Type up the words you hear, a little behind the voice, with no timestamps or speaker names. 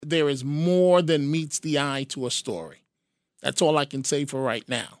there is more than meets the eye to a story. That's all I can say for right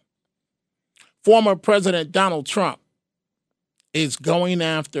now. Former President Donald Trump is going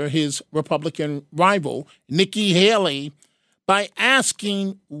after his Republican rival, Nikki Haley, by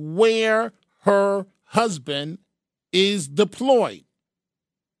asking where her husband is deployed.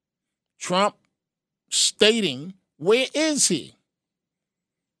 Trump stating, where is he?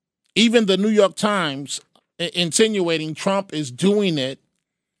 Even the New York Times insinuating Trump is doing it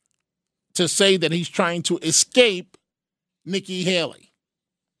to say that he's trying to escape Nikki Haley.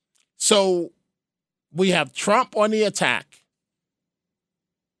 So we have Trump on the attack.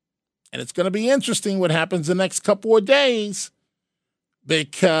 And it's going to be interesting what happens the next couple of days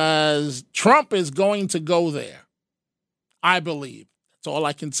because Trump is going to go there, I believe. That's all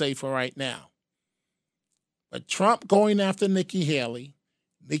I can say for right now. But Trump going after Nikki Haley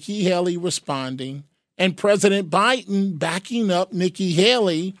responding, and President Biden backing up Nikki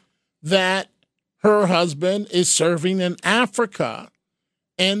Haley that her husband is serving in Africa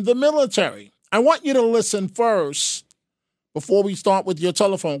and the military. I want you to listen first. Before we start with your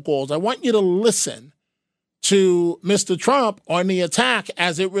telephone calls, I want you to listen to Mr. Trump on the attack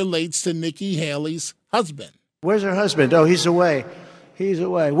as it relates to Nikki Haley's husband. Where's her husband? Oh, he's away. He's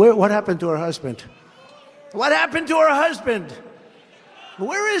away. What happened to her husband? What happened to her husband?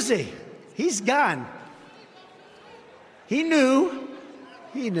 Where is he? He's gone. He knew.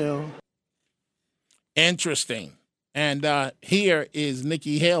 Interesting. And here is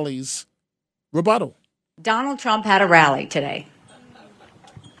Nikki Haley's rebuttal. Donald Trump had a rally today.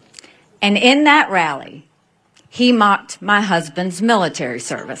 And in that rally, he mocked my husband's military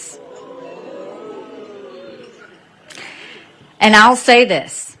service. And I'll say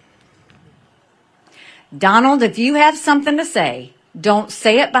this. Donald, if you have something to say, don't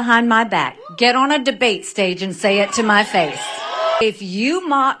say it behind my back. Get on a debate stage and say it to my face. If you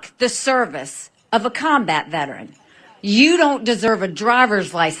mock the service of a combat veteran, you don't deserve a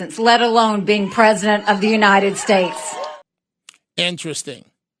driver's license, let alone being president of the United States. Interesting.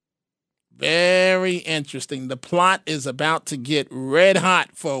 Very interesting. The plot is about to get red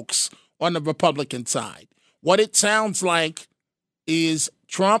hot, folks, on the Republican side. What it sounds like is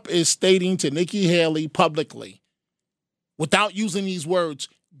Trump is stating to Nikki Haley publicly, without using these words,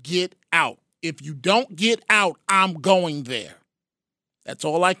 get out. If you don't get out, I'm going there. That's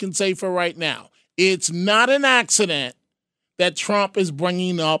all I can say for right now. It's not an accident that Trump is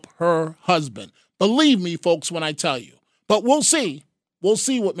bringing up her husband. Believe me, folks, when I tell you. But we'll see. We'll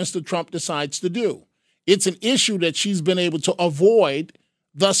see what Mr. Trump decides to do. It's an issue that she's been able to avoid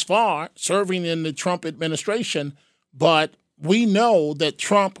thus far, serving in the Trump administration. But we know that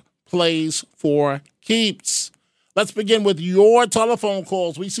Trump plays for keeps. Let's begin with your telephone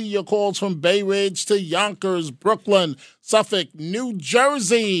calls. We see your calls from Bay Ridge to Yonkers, Brooklyn, Suffolk, New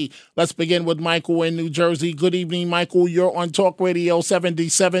Jersey. Let's begin with Michael in New Jersey. Good evening, Michael. You're on Talk Radio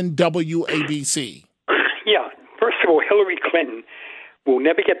 77 WABC. Yeah. First of all, Hillary Clinton will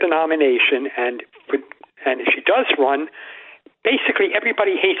never get the nomination, and if she does run, basically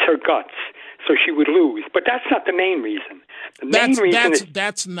everybody hates her guts, so she would lose. But that's not the main reason. The main reason is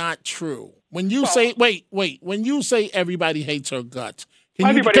that's not true. When you say when you say everybody hates her guts,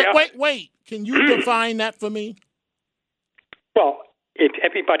 can you define that for me? Well, if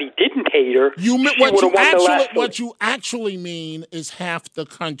everybody didn't hate her, what you actually mean is half the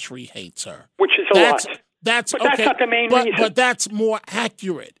country hates her, which is a lot. That's but that's not the main reason. But that's more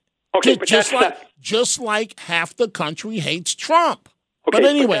accurate. Okay, but just like half the country hates Trump. Okay, but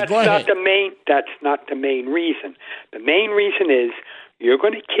anyway, go ahead. That's not the main reason. The main reason is you're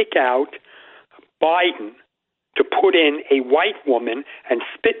going to kick out Biden to put in a white woman and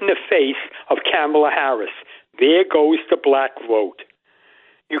spit in the face of Kamala Harris. There goes the black vote.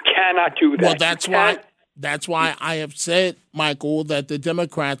 You cannot do that. Well, that's why I have said, Michael, that the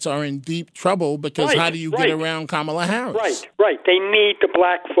Democrats are in deep trouble because how do you get around Kamala Harris? Right. They need the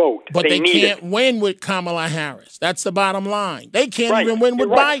black vote. But they can't win with Kamala Harris. That's the bottom line. They can't even win with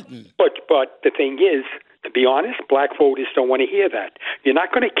Biden. But the thing is, to be honest, black voters don't want to hear that. You're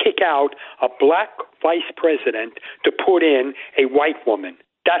not going to kick out a black vice president to put in a white woman.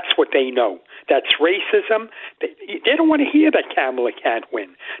 That's what they know. That's racism. They don't want to hear that Kamala can't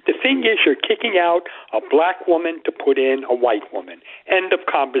win. The thing is, you're kicking out a black woman to put in a white woman. End of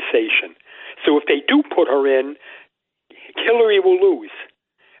conversation. So if they do put her in, Hillary will lose.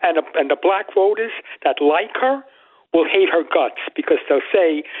 And the black voters that like her will hate her guts because they'll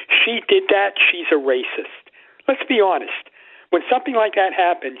say, she did that, she's a racist. Let's be honest. When something like that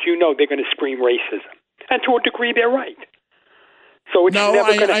happens, you know they're going to scream racism. And to a degree, they're right. So it's No,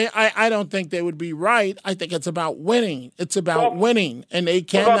 never going to. I don't think they would be right. I think it's about winning. It's about winning, and they I'm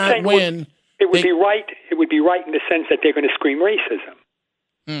cannot saying win. It would be right. It would be right in the sense that they're going to scream racism.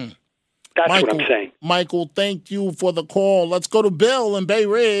 That's what I'm saying. Michael, thank you for the call. Let's go to Bill in Bay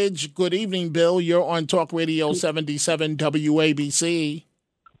Ridge. Good evening, Bill. You're on Talk Radio 77 WABC.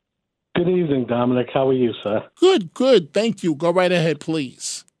 Good evening, Dominic. How are you, sir? Good. Thank you. Go right ahead,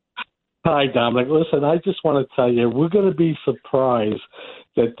 please. Hi, Dominic. Listen, I just want to tell you, we're going to be surprised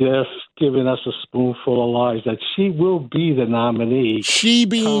that they're giving us a spoonful of lies, that she will be the nominee. She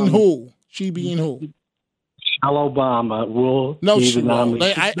being who? She being who? Michelle Obama will be the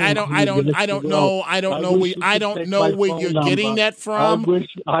nominee. I don't know where you're getting that from.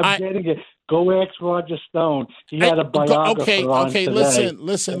 I'm getting it. Go ask Roger Stone. He had a biographer on today.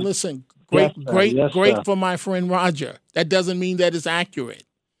 Listen. Great for my friend Roger. That doesn't mean that it's accurate.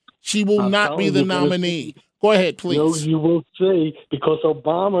 She will not be the nominee. Go ahead, please. You will see, because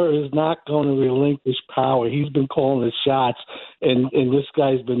Obama is not going to relinquish power. He's been calling the shots, and this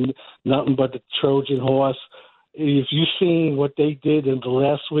guy's been nothing but the Trojan horse. If you've seen what they did in the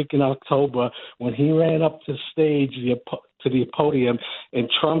last week in October, when he ran up the stage to the podium,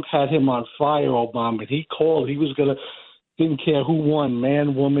 and Trump had him on fire, Obama, he didn't care who won,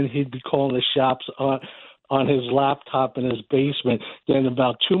 man, woman, he'd be calling the shots on his laptop in his basement. Then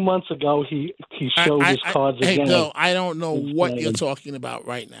about 2 months ago, he showed his cards again. Hey, Bill, I don't know what you're talking about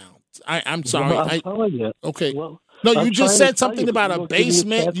right now. I'm sorry. Well, I'm telling you. Okay. Well, no, you just said something about a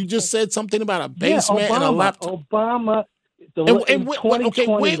basement. You just said something about a basement and a laptop. Obama.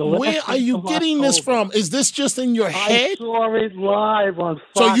 Where are you getting this from? Is this just in your head? I saw it live on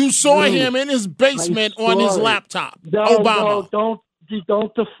Fox So you saw News. him in his basement on his laptop. No, Obama. No,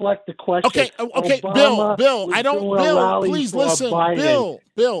 don't deflect the question. Okay, Obama Bill, please listen. Bill.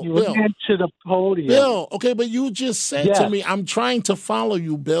 You went to the podium. Bill, okay, but you just said to me, I'm trying to follow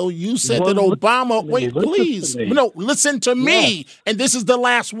you, Bill. You said that Obama, listen to me, and this is the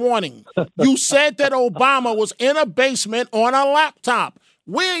last warning. You said that Obama was in a basement on a laptop.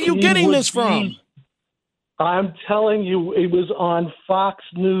 Where are you getting this from? I'm telling you, it was on Fox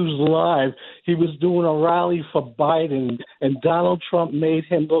News Live. He was doing a rally for Biden, and Donald Trump made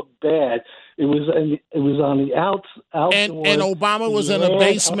him look bad. It was on the outdoors. And Obama was in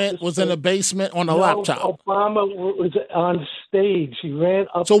a basement on a laptop. Obama was on stage. He ran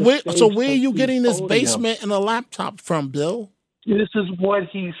up. So where are you getting this basement and a laptop from, Bill? This is what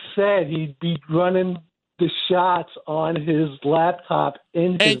he said. He'd be running the shots on his laptop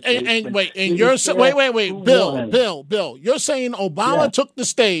in his basement. Wait, Bill, you're saying Obama took the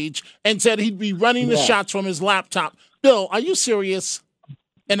stage and said he'd be running the shots from his laptop. Bill, are you serious?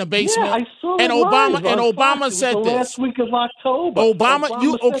 In a basement? Yeah, I saw it Obama said this last week of October.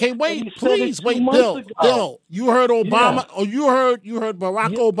 Bill, you heard Obama, or you heard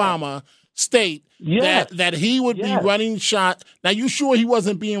Barack Obama state that he would be running shot. Now, you sure he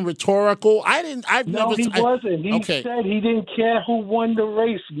wasn't being rhetorical? He wasn't. He said he didn't care who won the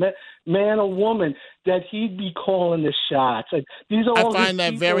race, man or woman, that he'd be calling the shots. These are all I find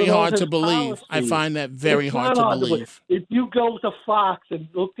that very hard to believe. I find that very hard to believe. If you go to Fox and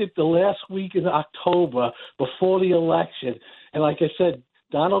look at the last week in October before the election, and like I said,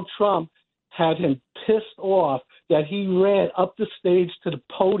 Donald Trump had him pissed off that he ran up the stage to the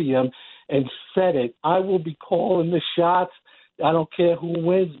podium and said it. I will be calling the shots. I don't care who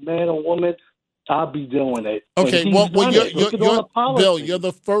wins, man or woman. I'll be doing it. Okay, Bill, you're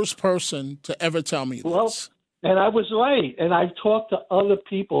the first person to ever tell me this. And I was right. And I've talked to other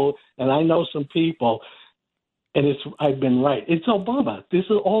people, and I know some people, and I've been right. It's Obama. These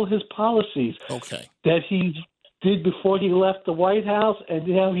are all his policies that he did before he left the White House, and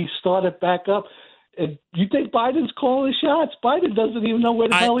now he started back up. And you think Biden's calling the shots? Biden doesn't even know where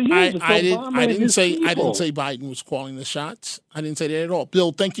the hell he is. I didn't say Biden was calling the shots. I didn't say that at all.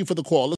 Bill, thank you for the call.